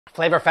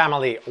Flavor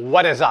family,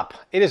 what is up?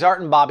 It is Art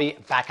and Bobby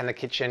back in the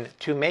kitchen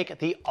to make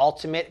the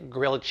ultimate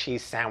grilled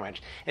cheese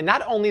sandwich. And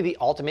not only the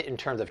ultimate in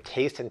terms of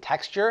taste and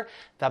texture,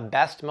 the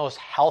best, most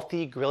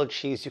healthy grilled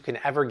cheese you can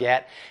ever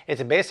get.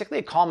 It's basically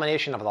a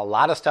culmination of a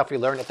lot of stuff we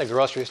learned at the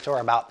grocery store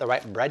about the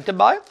right bread to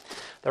buy,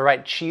 the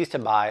right cheese to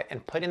buy,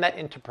 and putting that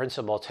into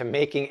principle to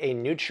making a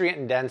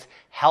nutrient-dense,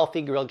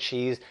 healthy grilled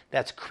cheese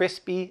that's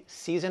crispy,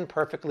 seasoned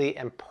perfectly,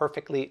 and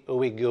perfectly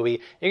ooey gooey.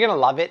 You're gonna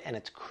love it, and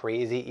it's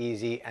crazy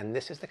easy, and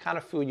this is the kind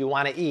of food you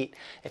want to eat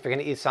if you're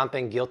going to eat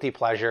something guilty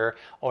pleasure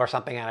or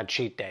something on a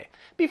cheat day.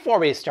 Before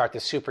we start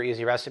this super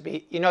easy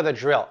recipe, you know the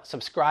drill.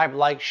 Subscribe,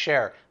 like,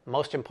 share.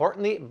 Most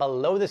importantly,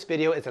 below this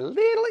video is a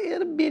little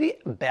itty bitty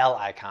bell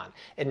icon.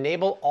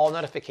 Enable all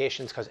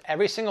notifications because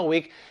every single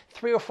week,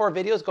 3 or 4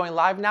 videos going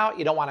live now,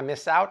 you don't want to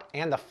miss out.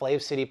 And the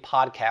Flav City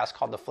podcast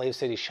called the Flav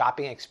City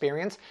Shopping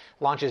Experience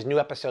launches new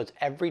episodes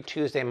every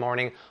Tuesday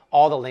morning.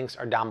 All the links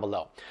are down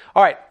below.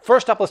 All right,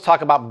 first up, let's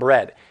talk about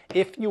bread.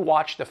 If you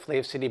watch the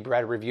Flav City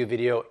bread review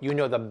video, you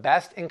know the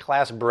best in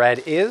class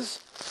bread is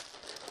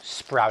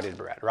sprouted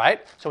bread,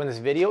 right? So when this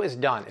video is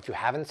done, if you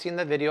haven't seen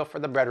the video for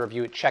the bread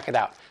review, check it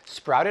out.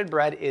 Sprouted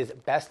bread is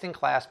best in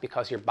class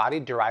because your body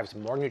derives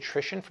more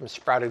nutrition from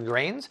sprouted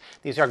grains.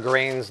 These are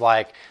grains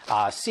like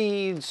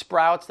seeds,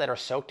 sprouts that are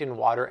soaked in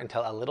water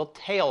until a little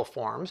tail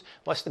forms.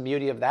 What's the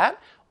beauty of that?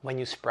 When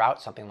you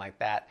sprout something like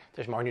that,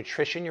 there's more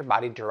nutrition your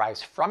body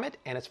derives from it,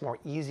 and it's more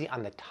easy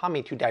on the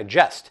tummy to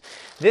digest.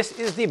 This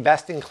is the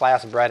best in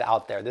class bread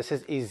out there. This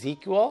is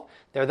Ezekiel.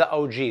 They're the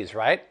OGs,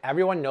 right?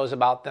 Everyone knows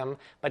about them,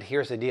 but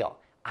here's the deal.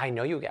 I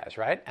know you guys,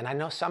 right? And I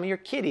know some of your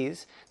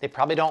kiddies, they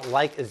probably don't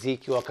like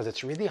Ezekiel because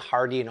it's really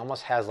hearty and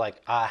almost has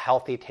like a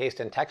healthy taste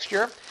and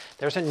texture.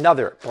 There's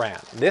another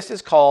brand. This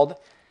is called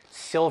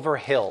Silver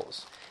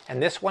Hills,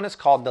 and this one is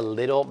called the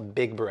Little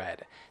Big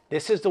Bread.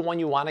 This is the one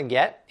you want to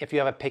get if you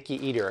have a picky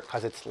eater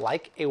because it's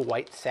like a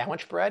white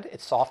sandwich bread.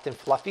 It's soft and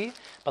fluffy,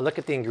 but look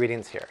at the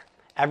ingredients here.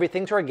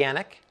 Everything's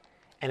organic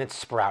and it's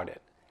sprouted.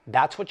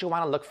 That's what you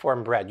want to look for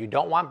in bread. You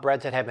don't want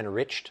breads that have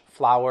enriched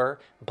flour,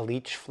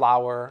 bleached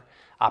flour,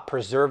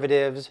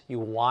 preservatives. You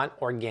want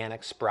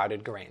organic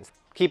sprouted grains.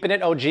 Keeping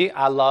it OG,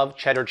 I love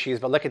cheddar cheese,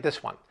 but look at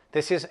this one.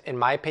 This is, in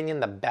my opinion,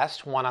 the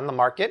best one on the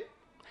market.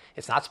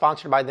 It's not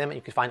sponsored by them, and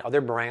you can find other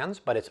brands,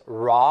 but it's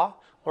raw,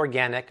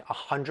 organic,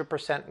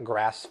 100%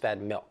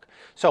 grass-fed milk.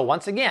 So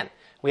once again,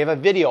 we have a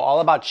video all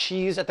about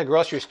cheese at the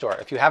grocery store.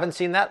 If you haven't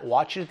seen that,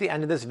 watch it at the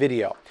end of this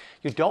video.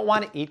 You don't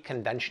want to eat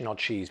conventional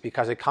cheese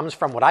because it comes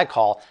from what I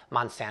call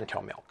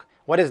Monsanto milk.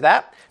 What is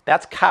that?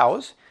 That's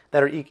cows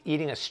that are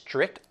eating a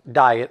strict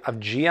diet of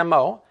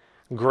GMO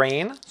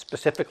grain,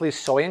 specifically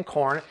soy and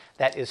corn,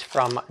 that is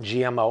from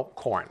GMO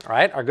corn,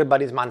 right? Our good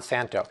buddies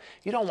Monsanto.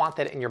 You don't want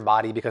that in your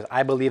body because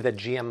I believe that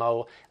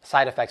GMO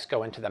side effects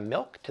go into the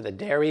milk, to the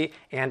dairy,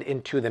 and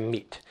into the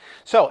meat.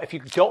 So if you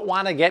don't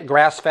want to get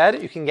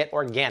grass-fed, you can get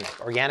organic.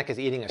 Organic is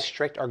eating a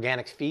strict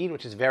organic feed,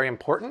 which is very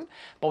important.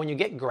 But when you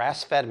get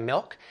grass-fed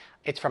milk,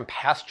 it's from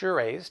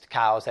pasture-raised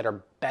cows that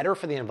are better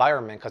for the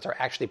environment because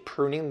they're actually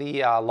pruning the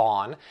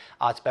lawn.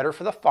 It's better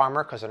for the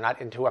farmer because they're not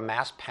into a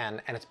mass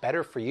pen, and it's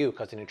better for you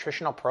because the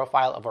nutritional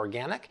profile of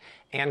organic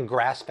and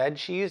grass-fed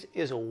cheese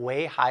is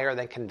way higher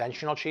than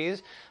conventional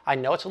cheese. I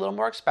know it's a little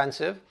more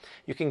expensive.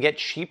 You can get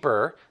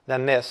cheaper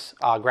than this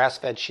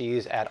grass-fed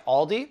cheese at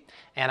Aldi,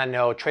 and I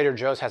know Trader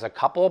Joe's has a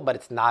couple, but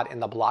it's not in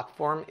the block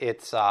form.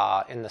 It's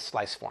in the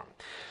slice form.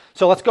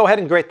 So let's go ahead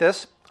and grate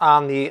this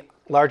on the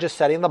largest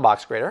setting in the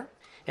box grater.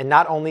 And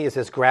not only is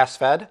this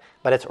grass-fed,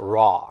 but it's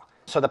raw.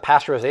 So the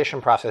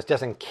pasteurization process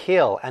doesn't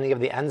kill any of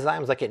the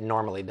enzymes like it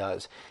normally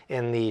does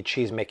in the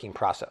cheese making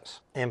process.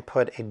 And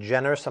put a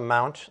generous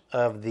amount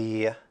of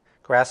the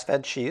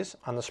grass-fed cheese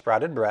on the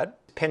sprouted bread.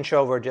 Pinch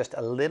over just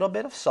a little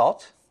bit of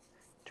salt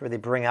to really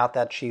bring out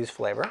that cheese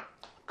flavor.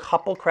 A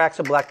couple cracks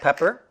of black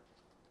pepper,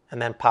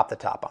 and then pop the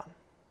top on.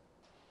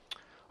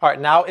 All right,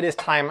 now it is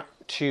time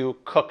to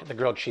cook the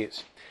grilled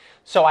cheese.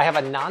 So I have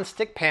a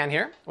non-stick pan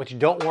here, which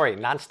don't worry,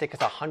 non-stick is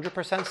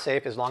 100%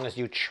 safe as long as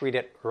you treat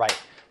it right.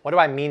 What do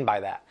I mean by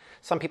that?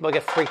 Some people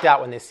get freaked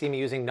out when they see me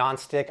using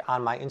non-stick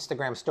on my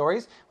Instagram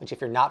stories, which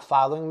if you're not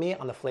following me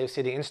on the Flav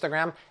City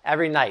Instagram,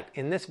 every night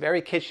in this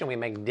very kitchen we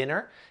make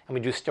dinner and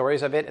we do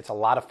stories of it. It's a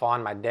lot of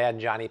fun. My dad,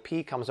 Johnny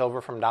P, comes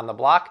over from down the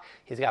block.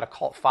 He's got a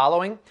cult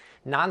following.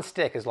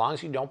 Non-stick, as long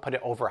as you don't put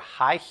it over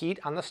high heat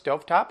on the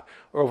stovetop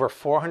or over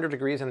 400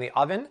 degrees in the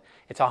oven,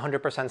 it's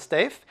 100%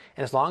 safe.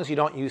 And as long as you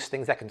don't use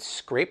things that can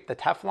scrape the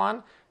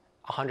Teflon,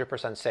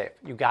 100% safe.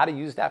 You got to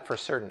use that for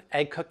certain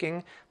egg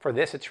cooking. For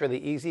this, it's really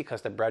easy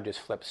because the bread just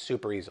flips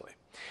super easily.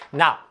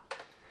 Now,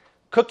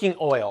 cooking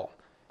oil.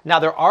 Now,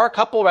 there are a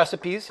couple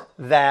recipes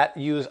that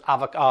use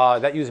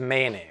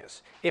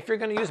mayonnaise. If you're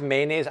going to use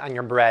mayonnaise on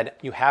your bread,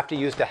 you have to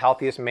use the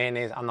healthiest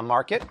mayonnaise on the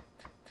market,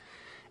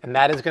 and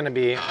that is going to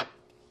be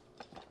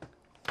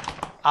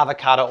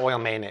avocado oil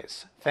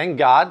mayonnaise. Thank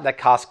God that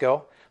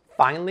Costco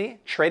finally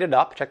traded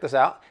up. Check this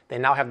out. They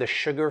now have the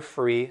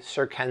sugar-free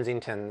Sir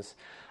Kensington's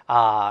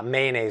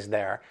mayonnaise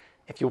there.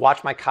 If you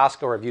watch my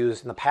Costco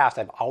reviews in the past,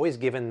 I've always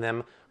given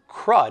them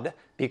crud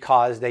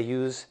because they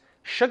use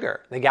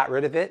Sugar, they got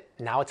rid of it.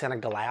 Now it's in a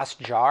glass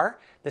jar.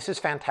 This is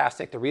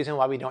fantastic. The reason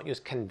why we don't use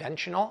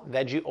conventional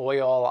veggie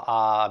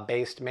oil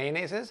based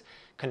mayonnaises,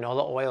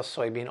 canola oil,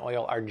 soybean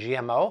oil are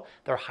GMO.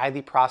 They're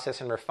highly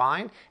processed and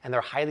refined, and they're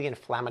highly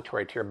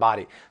inflammatory to your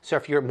body. So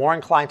if you're more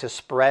inclined to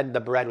spread the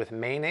bread with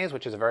mayonnaise,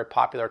 which is a very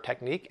popular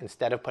technique,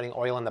 instead of putting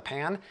oil in the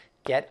pan,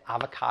 get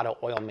avocado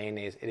oil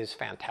mayonnaise. It is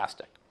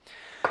fantastic.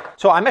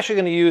 So I'm actually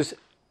going to use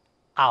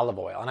olive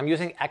oil, and I'm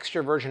using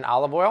extra virgin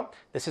olive oil.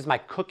 This is my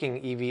cooking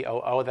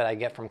EVOO that I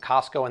get from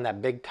Costco in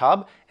that big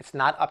tub. It's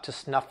not up to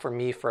snuff for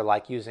me for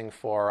like using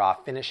for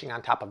finishing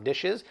on top of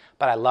dishes,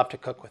 but I love to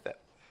cook with it.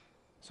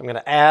 So I'm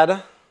going to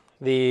add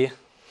the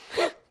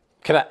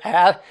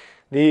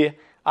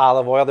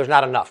olive oil. There's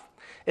not enough.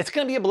 It's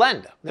going to be a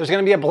blend. There's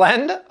going to be a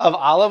blend of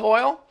olive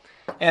oil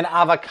and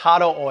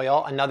avocado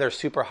oil, another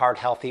super hard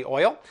healthy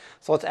oil.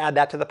 So let's add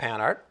that to the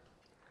pan, Art.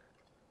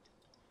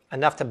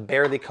 Enough to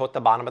barely coat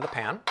the bottom of the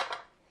pan.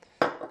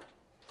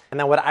 And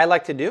then what I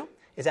like to do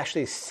is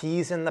actually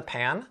season the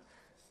pan.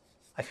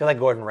 I feel like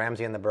Gordon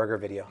Ramsay in the burger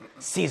video.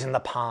 Season the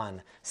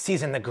pan,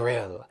 season the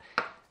grill.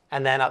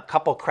 And then a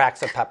couple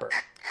cracks of pepper.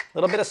 A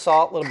little bit of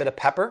salt, a little bit of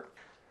pepper.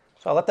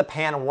 So I let the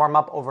pan warm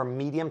up over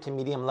medium to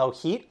medium low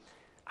heat.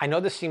 I know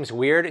this seems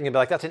weird and you'll be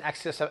like, that's an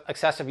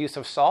excessive use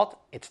of salt.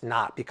 It's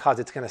not, because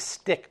it's going to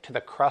stick to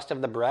the crust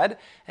of the bread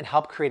and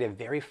help create a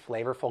very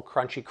flavorful,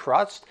 crunchy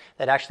crust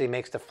that actually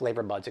makes the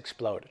flavor buds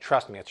explode.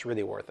 Trust me, it's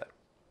really worth it.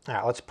 All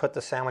right, let's put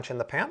the sandwich in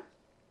the pan.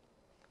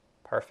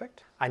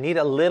 Perfect. I need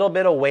a little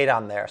bit of weight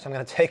on there, so I'm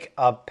going to take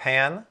a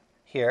pan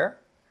here.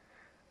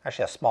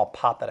 Actually, a small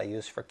pot that I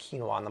use for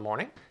quinoa in the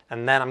morning.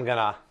 And then I'm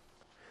going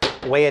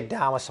to weigh it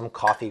down with some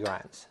coffee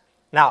grinds.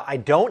 Now, I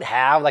don't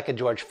have like a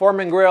George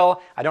Foreman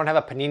grill. I don't have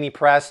a panini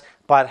press,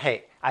 but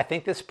hey, I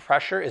think this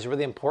pressure is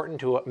really important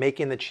to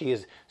making the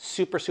cheese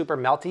super, super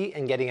melty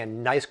and getting a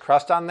nice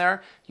crust on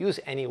there. Use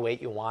any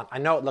weight you want. I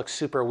know it looks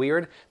super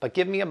weird, but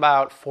give me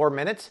about 4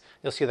 minutes.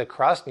 You'll see the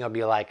crust and you'll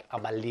be like, a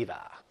believer.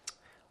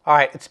 All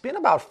right, it's been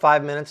about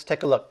 5 minutes.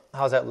 Take a look.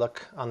 How's that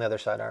look on the other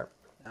side, Art?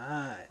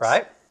 Nice.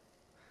 Right?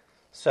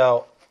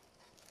 So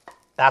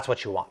that's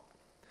what you want.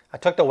 I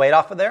took the weight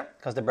off of there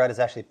because the bread is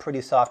actually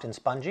pretty soft and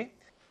spongy.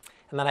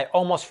 And then I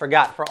almost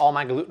forgot, for all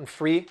my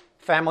gluten-free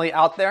family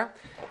out there,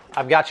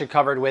 I've got you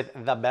covered with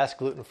the best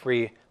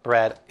gluten-free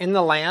bread in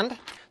the land.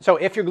 So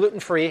if you're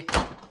gluten-free,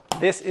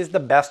 this is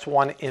the best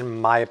one in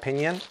my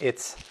opinion.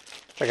 It's,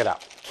 check it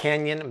out,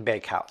 Canyon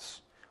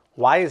Bakehouse.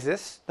 Why is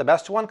this the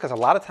best one? Because a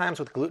lot of times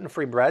with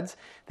gluten-free breads,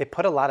 they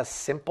put a lot of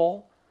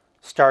simple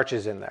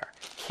starches in there.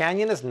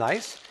 Canyon is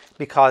nice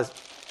because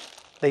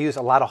they use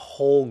a lot of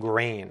whole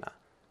grain,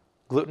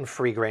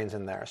 gluten-free grains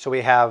in there. So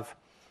we have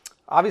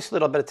obviously a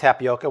little bit of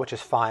tapioca, which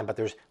is fine, but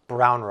there's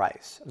brown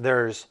rice,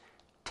 there's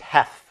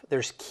teff,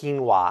 there's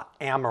quinoa,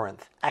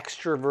 amaranth,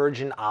 extra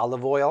virgin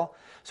olive oil.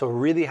 So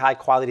really high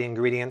quality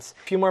ingredients.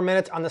 A few more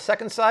minutes on the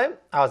second side.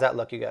 How's that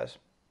look, you guys?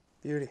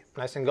 Beauty.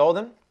 Nice and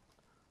golden?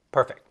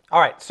 Perfect.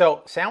 All right,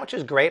 so sandwich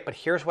is great, but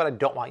here's what I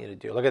don't want you to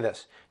do. Look at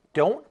this.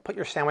 Don't put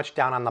your sandwich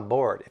down on the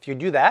board. If you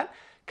do that,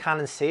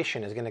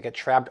 condensation is going to get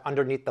trapped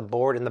underneath the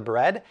board in the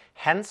bread,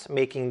 hence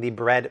making the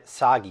bread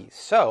soggy.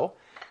 So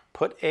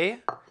put a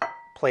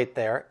plate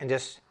there and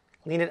just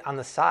lean it on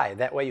the side.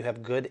 That way you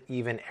have good,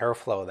 even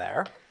airflow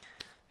there.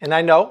 And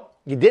I know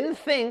you didn't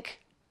think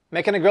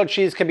making a grilled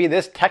cheese could be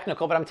this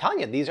technical, but I'm telling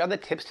you, these are the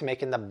tips to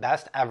making the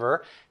best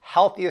ever,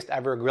 healthiest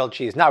ever grilled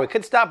cheese. Now, we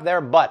could stop there,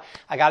 but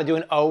I got to do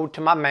an ode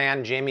to my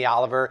man, Jamie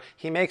Oliver.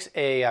 He makes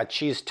a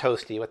cheese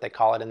toasty, what they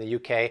call it in the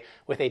UK,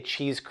 with a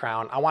cheese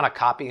crown. I want to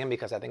copy him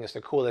because I think it's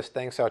the coolest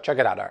thing, so check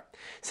it out, Art.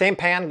 Same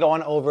pan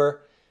going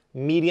over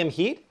medium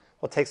heat.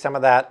 We'll take some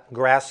of that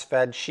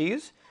grass-fed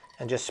cheese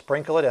and just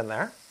sprinkle it in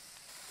there.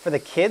 For the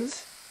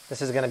kids,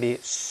 this is going to be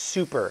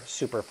super,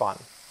 super fun.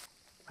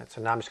 All right,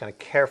 so now I'm just going to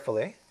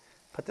carefully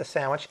put the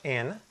sandwich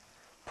in,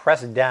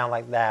 press it down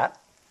like that,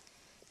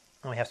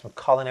 and we have some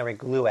culinary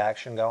glue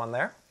action going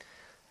there.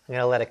 I'm going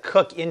to let it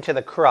cook into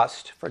the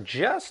crust for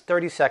just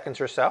 30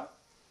 seconds or so.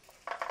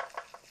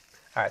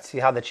 All right, see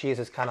how the cheese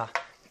is kind of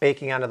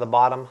baking onto the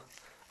bottom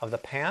of the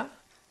pan?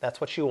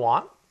 That's what you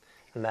want.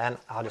 And then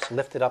I'll just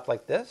lift it up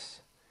like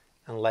this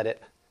and let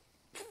it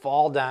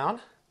fall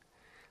down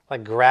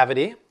like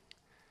gravity.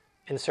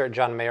 Insert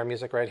John Mayer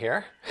music right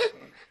here.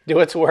 Do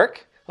its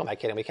work. Oh, am I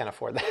kidding? We can't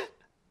afford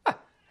that.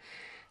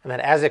 And then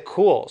as it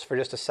cools for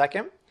just a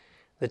second,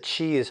 the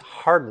cheese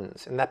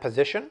hardens in that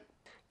position.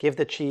 Give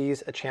the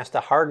cheese a chance to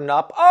harden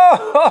up.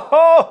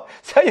 Oh,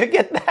 so you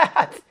get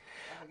that.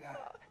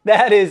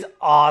 That is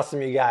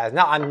awesome, you guys.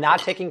 Now, I'm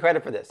not taking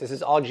credit for this. This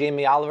is all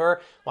Jamie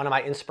Oliver, one of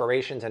my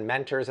inspirations and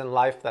mentors in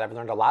life that I've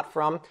learned a lot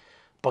from.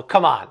 But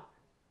come on,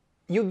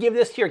 you give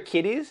this to your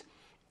kiddies,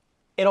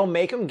 it'll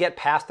make them get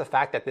past the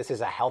fact that this is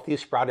a healthy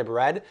sprouted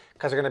bread,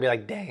 because they're going to be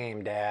like,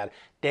 dang, Dad,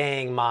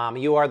 dang, Mom,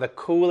 you are the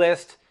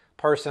coolest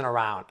person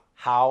around.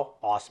 How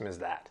awesome is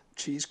that?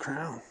 Cheese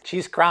crown.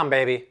 Cheese crown,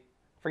 baby.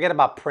 Forget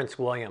about Prince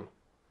William.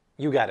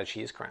 You got a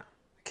cheese crown.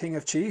 King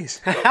of cheese.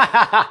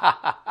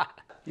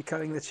 You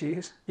cutting the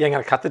cheese? Yeah, I'm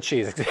going to cut the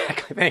cheese.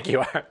 Exactly. Thank you,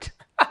 Art.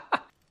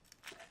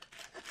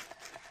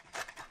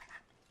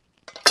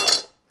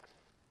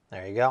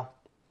 There you go.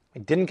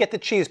 We didn't get the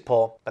cheese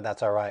pull, but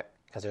that's all right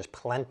because there's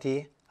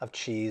plenty of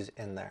cheese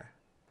in there.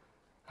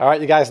 All right,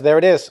 you guys, there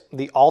it is.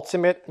 The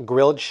ultimate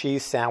grilled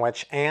cheese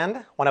sandwich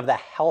and one of the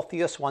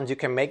healthiest ones you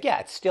can make. Yeah,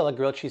 it's still a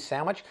grilled cheese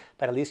sandwich,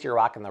 but at least you're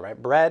rocking the right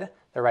bread,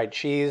 the right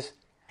cheese,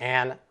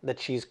 and the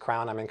cheese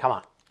crown. I mean, come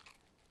on.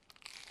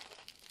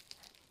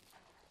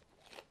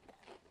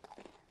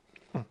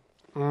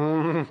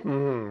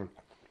 Mm-hmm.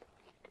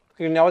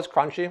 You know it's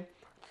crunchy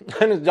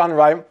and it's done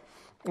right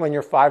when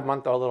your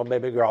 5-month-old little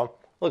baby girl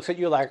looks at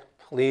you like,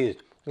 please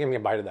give me a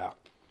bite of that.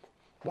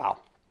 Wow.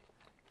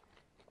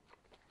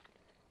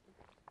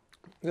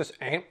 This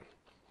ain't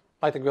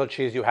like the grilled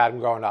cheese you had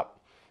growing up.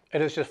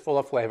 It is just full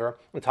of flavor.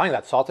 I'm telling you,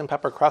 that salt and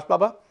pepper crust,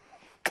 Bubba,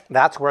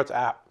 that's where it's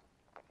at.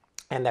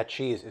 And that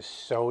cheese is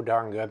so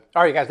darn good.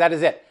 All right, you guys, that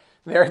is it.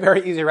 Very,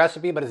 very easy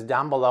recipe, but it's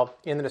down below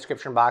in the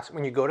description box.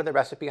 When you go to the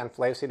recipe on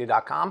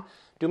flavcity.com,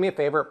 do me a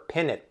favor,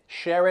 pin it,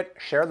 share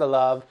the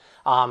love.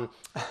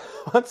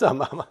 What's up,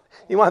 Mama?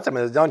 You want some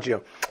of this, don't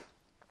you?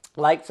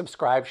 Like,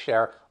 subscribe,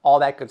 share, all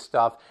that good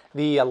stuff.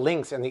 The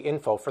links and the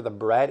info for the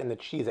bread and the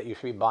cheese that you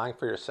should be buying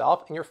for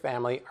yourself and your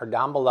family are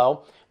down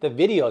below. The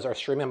videos are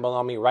streaming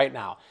below me right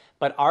now.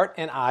 But Art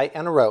and I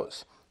and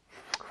Rose,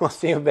 we'll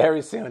see you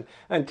very soon.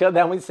 Until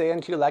then, we say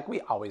unto you like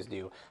we always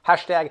do.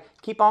 Hashtag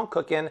keep on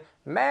cooking,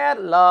 mad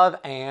love,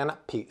 and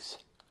peace.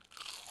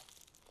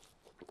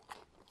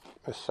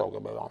 It's so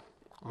good, baby.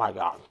 My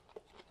God.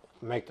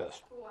 Make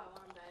this. Wow,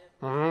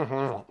 I'm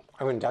dying.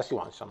 I mean, Dessi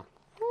wants some.